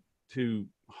looks, to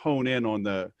hone in on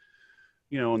the,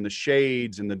 on the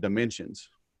shades and the dimensions?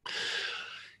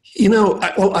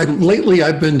 Lately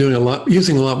I've been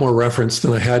using a lot more reference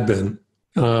than I had been.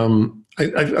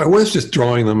 I was just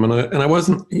drawing them, and I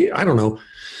wasn't. I don't know.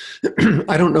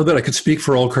 I don't know that I could speak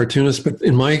for all cartoonists, but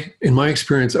in my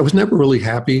experience, I was never really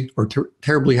happy or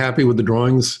terribly happy with the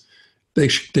drawings. They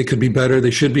could be better.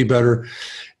 They should be better.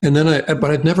 And then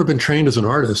but I'd never been trained as an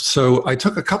artist, so I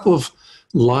took a couple of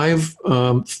live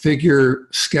figure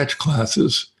sketch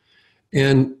classes,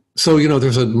 and so,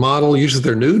 there's a model, usually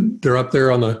they're nude, they're up there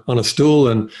on a stool,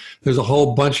 and there's a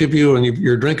whole bunch of you, and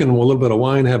you're drinking a little bit of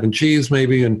wine, having cheese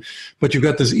maybe, but you've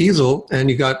got this easel,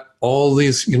 and you got all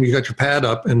these, you got your pad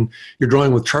up, and you're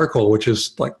drawing with charcoal, which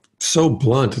is like so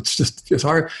blunt. It's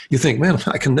hard. You think, man,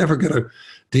 I can never get a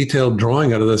detailed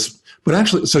drawing out of this. But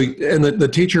actually, and the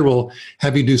teacher will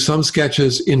have you do some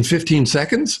sketches in 15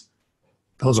 seconds.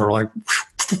 Those are like,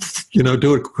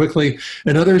 do it quickly.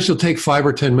 And others you'll take 5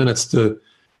 or 10 minutes to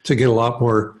get a lot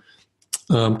more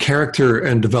character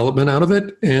and development out of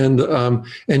it.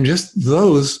 And just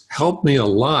those helped me a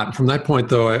lot. From that point,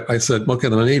 though, I said, okay,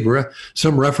 then I need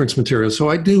some reference material. So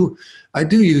I do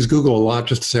use Google a lot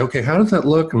just to say, okay, how does that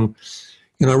look? And,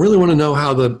 I really want to know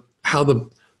how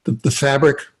the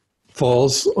fabric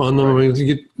falls on them. Right. I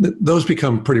mean, those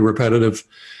become pretty repetitive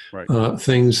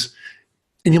things.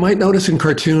 And you might notice in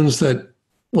cartoons that,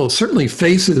 well, certainly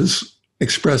faces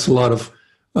express a lot of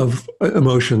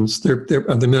emotions. I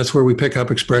mean, that's where we pick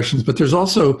up expressions, but there's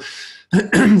also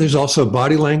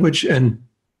body language. And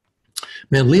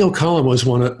man, Leo Cullum was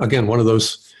one of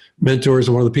those mentors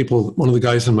and one of the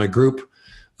guys in my group.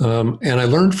 And I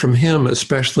learned from him,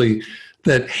 especially,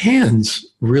 that hands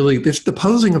really, the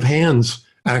posing of hands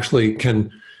actually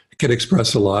can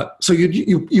express a lot. So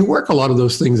you work a lot of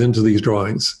those things into these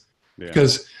drawings,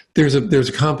 because there's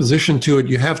a composition to it.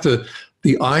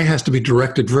 The eye has to be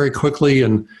directed very quickly,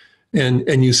 and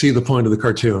you see the point of the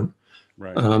cartoon.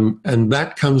 Right. And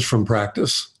that comes from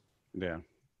practice. Yeah.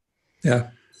 Yeah.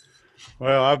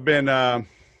 Well, I've been, I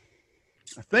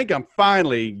think I'm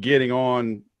finally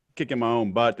kicking my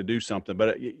own butt to do something,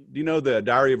 but do you know the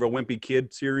Diary of a Wimpy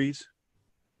Kid series?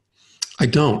 I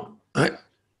don't. I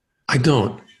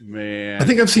don't. Man. I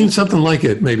think I've seen something like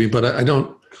it maybe, but I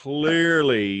don't.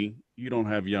 Clearly you don't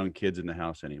have young kids in the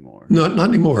house anymore. Not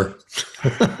anymore.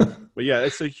 But yeah,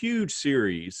 it's a huge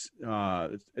series.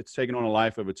 It's taken on a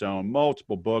life of its own,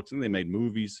 multiple books, and they made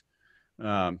movies.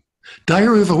 Diary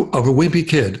of a Wimpy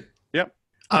Kid. Yep.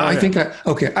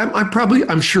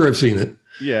 I'm sure I've seen it.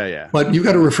 Yeah. But you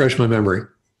got to refresh my memory.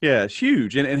 Yeah, it's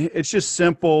huge. And it's just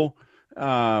simple,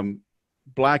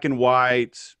 black and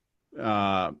white,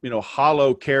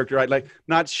 hollow character, right? Like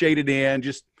not shaded in,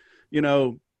 just,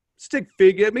 stick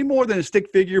figure. I mean, more than a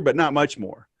stick figure, but not much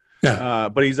more. Yeah.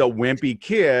 But he's a wimpy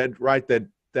kid, right?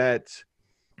 That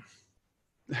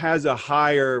has a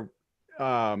higher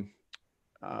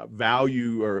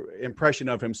value or impression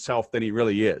of himself than he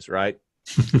really is, right?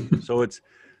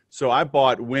 So I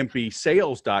bought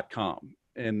wimpysales.com,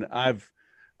 and I've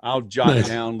I'll jot Nice.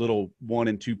 down little 1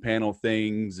 and 2 panel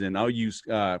things, and I'll use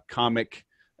comic.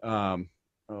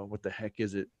 What the heck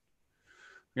is it?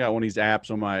 I got one of these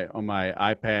apps on my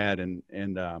iPad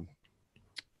and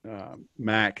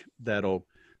Mac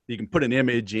you can put an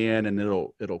image in and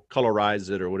it'll colorize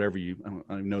it or whatever I don't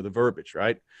even know the verbiage,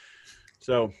 right?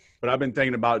 So, but I've been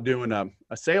thinking about doing a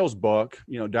sales book,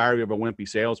 Diary of a Wimpy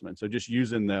Salesman. So just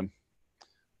using the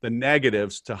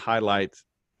negatives to highlight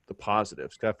the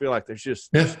positives. Cause I feel like there's just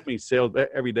so many sales,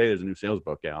 every day there's a new sales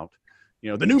book out,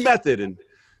 the new method and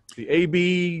the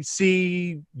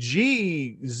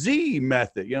ABCGZ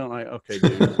method, like, okay,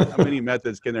 dude, how many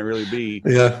methods can there really be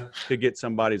to get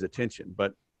somebody's attention?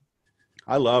 But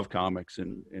I love comics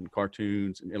and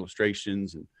cartoons and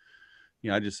illustrations. And,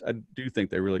 I do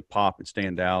think they really pop and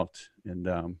stand out.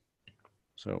 And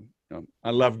so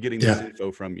I love getting this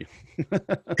info from you.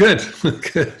 Good.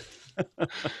 Good.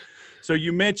 So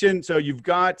you mentioned, you've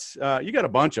got, you got a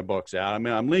bunch of books out. I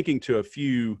mean, I'm linking to a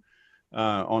few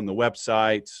on the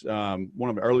website. One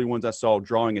of the early ones I saw,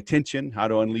 Drawing Attention, How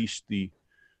to Unleash the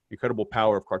Incredible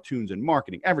Power of Cartoons in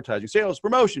Marketing, Advertising, Sales,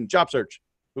 Promotion, Job Search,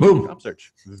 Job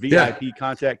Search, VIP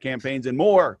contact campaigns, and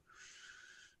more.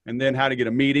 And then How to Get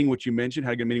a Meeting, which you mentioned, How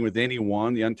to Get a Meeting with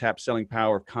Anyone, The Untapped Selling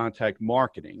Power of Contact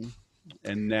Marketing.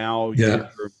 And now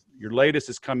your latest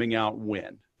is coming out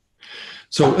when?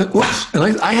 So,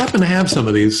 and I happen to have some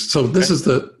of these. So this is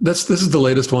the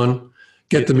latest one.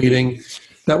 Get the Meeting.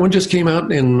 That one just came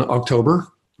out in October.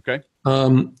 Okay.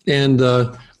 And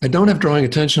I don't have Drawing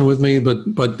Attention with me,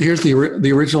 but here's the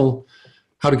original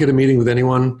How to Get a Meeting with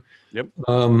Anyone. Yep.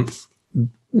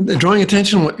 The Drawing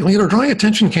Attention, Drawing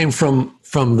Attention came from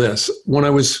this. When I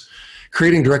was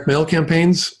creating direct mail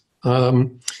campaigns, I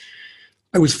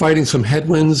was fighting some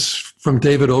headwinds from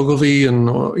David Ogilvy and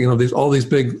all these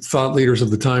big thought leaders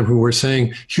of the time who were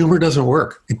saying humor doesn't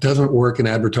work. It doesn't work in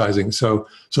advertising, so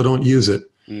don't use it.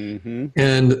 Mm-hmm.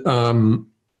 And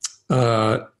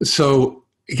but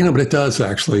it does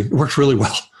actually. It works really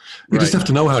well. You just have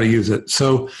to know how to use it.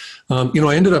 So, I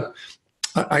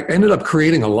ended up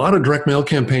creating a lot of direct mail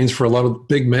campaigns for a lot of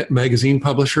big magazine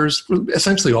publishers,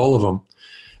 essentially all of them.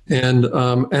 And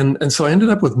so I ended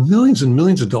up with millions and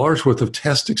millions of dollars worth of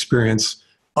test experience,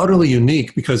 utterly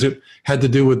unique because it had to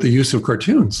do with the use of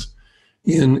cartoons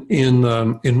in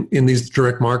these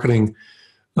direct marketing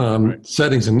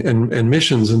settings and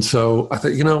missions. And so I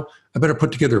thought, I better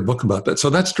put together a book about that. So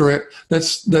that's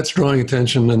Drawing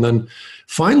Attention. And then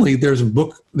finally, there is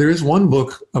one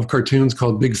book of cartoons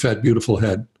called Big Fat Beautiful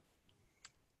Head.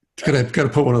 Got to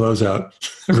put one of those out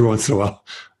every once in a while.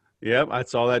 Yep, I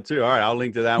saw that too. All right, I'll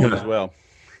link to that one as well.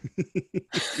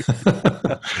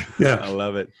 Yeah, I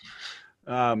love it.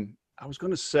 I was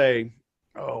going to say,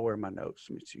 where are my notes?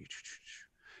 Let me see.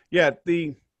 Yeah,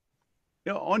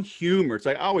 on humor, it's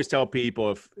like I always tell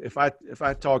people if I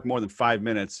talk more than 5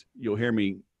 minutes, you'll hear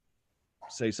me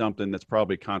say something that's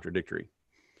probably contradictory.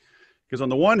 Because on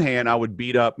the one hand, I would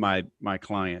beat up my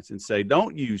clients and say,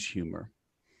 don't use humor,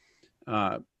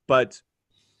 but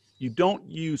you don't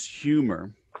use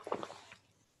humor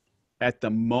at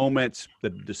the moment the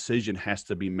decision has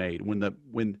to be made. When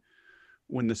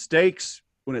it's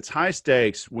high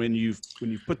stakes, when you've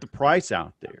put the price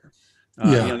out there,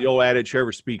 the old adage,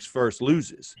 whoever speaks first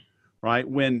loses, right?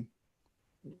 When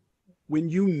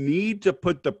you need to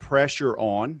put the pressure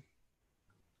on,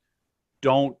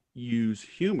 don't use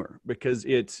humor because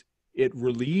it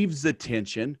relieves the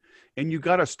tension and you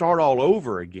got to start all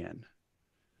over again.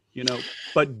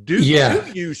 But do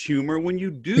use humor when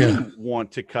you do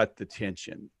want to cut the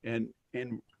tension and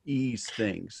ease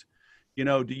things.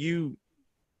 Do you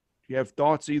have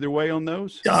thoughts either way on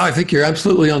those? Yeah, I think you're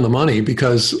absolutely on the money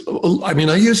because, I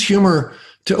use humor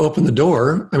to open the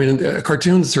door.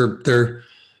 Cartoons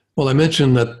I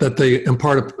mentioned that they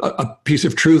impart a piece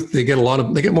of truth. They get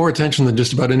more attention than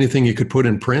just about anything you could put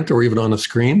in print or even on a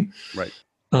screen. Right.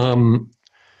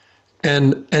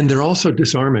 And they're also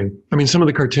disarming. Some of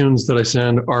the cartoons that I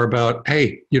send are about,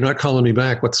 hey, you're not calling me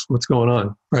back. What's going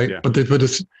on, right? Yeah. But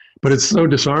it's so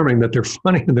disarming that they're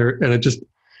funny and it just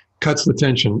cuts the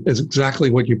tension. Is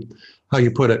exactly how you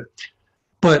put it.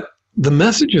 But the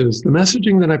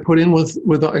messaging that I put in with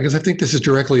because I think this is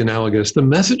directly analogous. The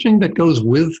messaging that goes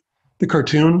with the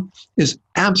cartoon is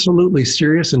absolutely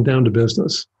serious and down to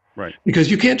business. Right. Because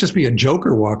you can't just be a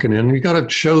joker walking in. You got to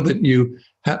show that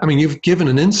you've given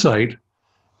an insight,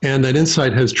 and that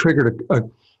insight has triggered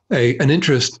an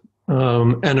interest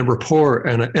and a rapport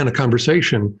and a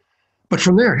conversation. But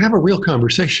from there, have a real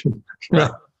conversation.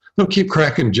 Right. Don't keep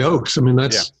cracking jokes.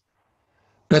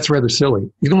 That's rather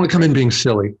silly. You don't want to come in being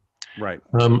silly. Right.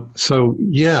 So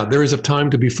there is a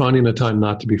time to be funny and a time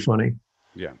not to be funny.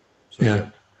 Yeah. Yeah.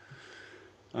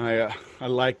 I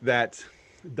like that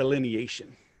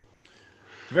delineation.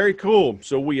 Very cool.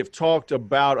 So we have talked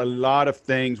about a lot of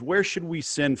things. Where should we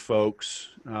send folks?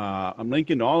 I'm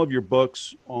linking to all of your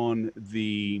books on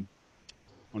the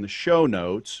show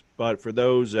notes, but for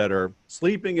those that are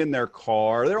sleeping in their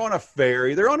car, they're on a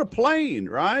ferry, they're on a plane,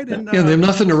 right? And Yeah, they have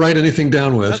nothing to write anything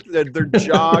down with. they're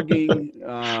jogging.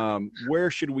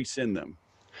 Where should we send them?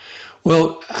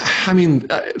 Well, I mean,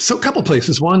 so a couple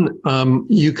places. One,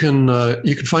 you can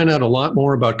find out a lot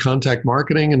more about contact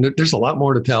marketing, and there's a lot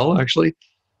more to tell actually.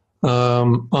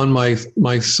 On my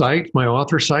site, my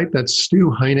author site, that's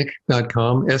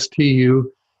stuheinecke.com,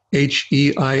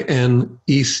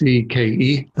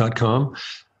 StuHeinecke.com.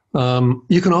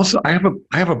 You can also, I have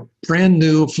a brand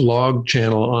new vlog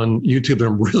channel on YouTube that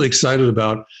I'm really excited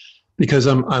about, because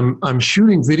I'm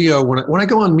shooting video when I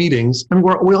go on meetings. I mean,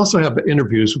 we also have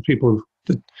interviews with people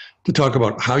to talk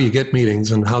about how you get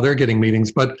meetings and how they're getting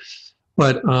meetings. But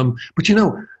you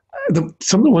know,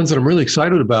 some of the ones that I'm really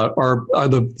excited about are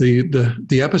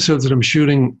the episodes that I'm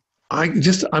shooting. I'm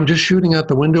just shooting out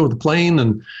the window of the plane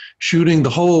and shooting the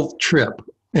whole trip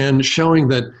and showing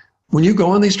that when you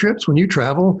go on these trips, when you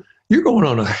travel, you're going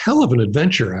on a hell of an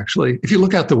adventure. Actually, if you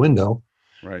look out the window.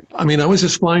 Right. I mean, I was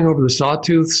just flying over the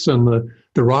Sawtooths and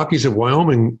the Rockies of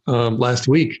Wyoming last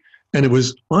week, and it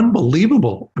was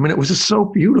unbelievable. I mean, it was just so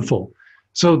beautiful.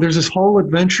 So there's this whole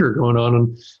adventure going on,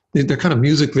 and they're kind of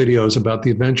music videos about the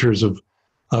adventures of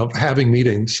having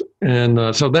meetings.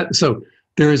 And so there's a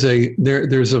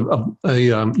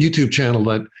YouTube channel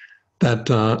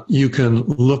that you can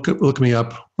look me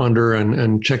up under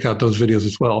and check out those videos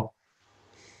as well.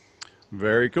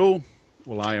 Very cool.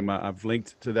 Well, I've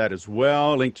linked to that as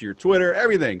well, linked to your Twitter,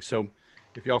 everything. So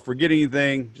if y'all forget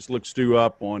anything, just look Stu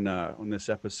up on this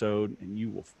episode, and you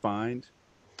will find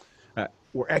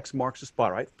where X marks the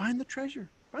spot, right? Find the treasure.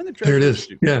 Find the treasure. There it is.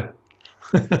 Stu. Yeah.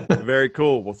 Very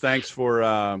cool. Well, thanks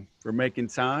for making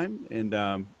time. And,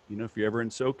 if you're ever in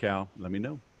SoCal, let me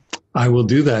know. I will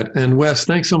do that. And Wes,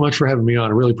 thanks so much for having me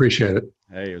on. I really appreciate it.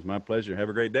 Hey, it was my pleasure. Have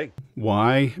a great day.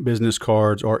 Why business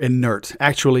cards are inert.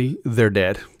 Actually, they're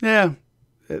dead. Yeah.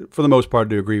 For the most part, I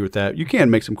do agree with that. You can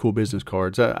make some cool business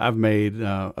cards. I've made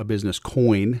a business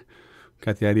coin.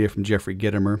 Got the idea from Jeffrey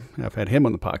Gittimer. I've had him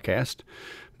on the podcast.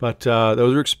 But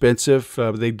those are expensive.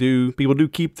 People do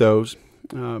keep those.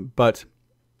 But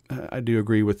I do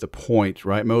agree with the point,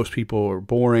 right? Most people are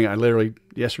boring. I literally,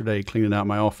 yesterday, cleaning out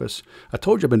my office. I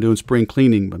told you I've been doing spring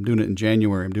cleaning. I'm doing it in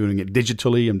January. I'm doing it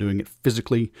digitally. I'm doing it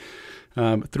physically.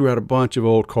 Threw out a bunch of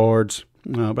old cards.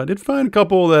 But I did find a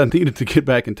couple that I needed to get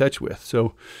back in touch with.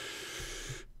 So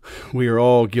we are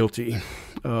all guilty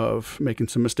of making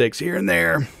some mistakes here and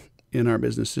there in our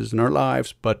businesses and our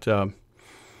lives. But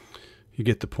you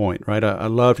get the point, right? I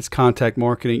love its contact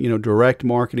marketing. Direct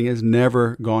marketing has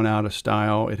never gone out of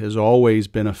style. It has always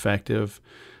been effective.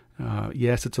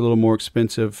 Yes, it's a little more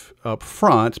expensive up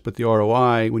front, but the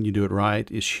ROI, when you do it right,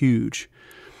 is huge.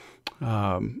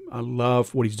 I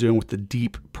love what he's doing with the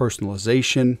deep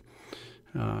personalization.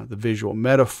 The visual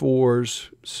metaphors.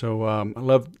 So I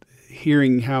love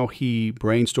hearing how he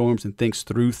brainstorms and thinks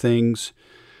through things.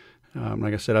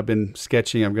 Like I said, I've been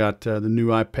sketching. I've got the new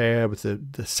iPad with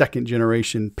the second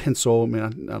generation pencil. I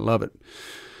mean, I love it.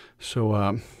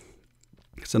 So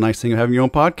it's a nice thing of having your own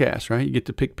podcast, right? You get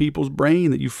to pick people's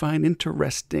brain that you find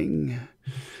interesting.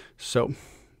 So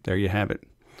there you have it.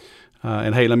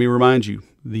 And hey, let me remind you,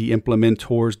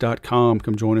 theimplementors.com.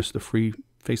 Come join us, the free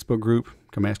Facebook group.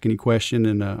 Come ask any question,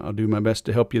 and I'll do my best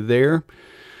to help you there.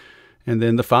 And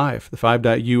then the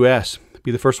 5.us.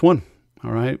 Be the first one.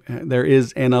 All right. There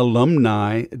is an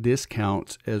alumni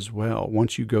discount as well.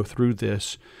 Once you go through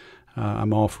this,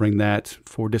 I'm offering that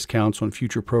for discounts on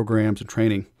future programs and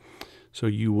training. So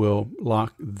you will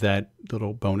lock that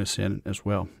little bonus in as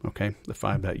well. Okay. The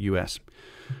 5.us.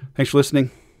 Thanks for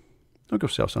listening. I'll go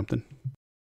sell something.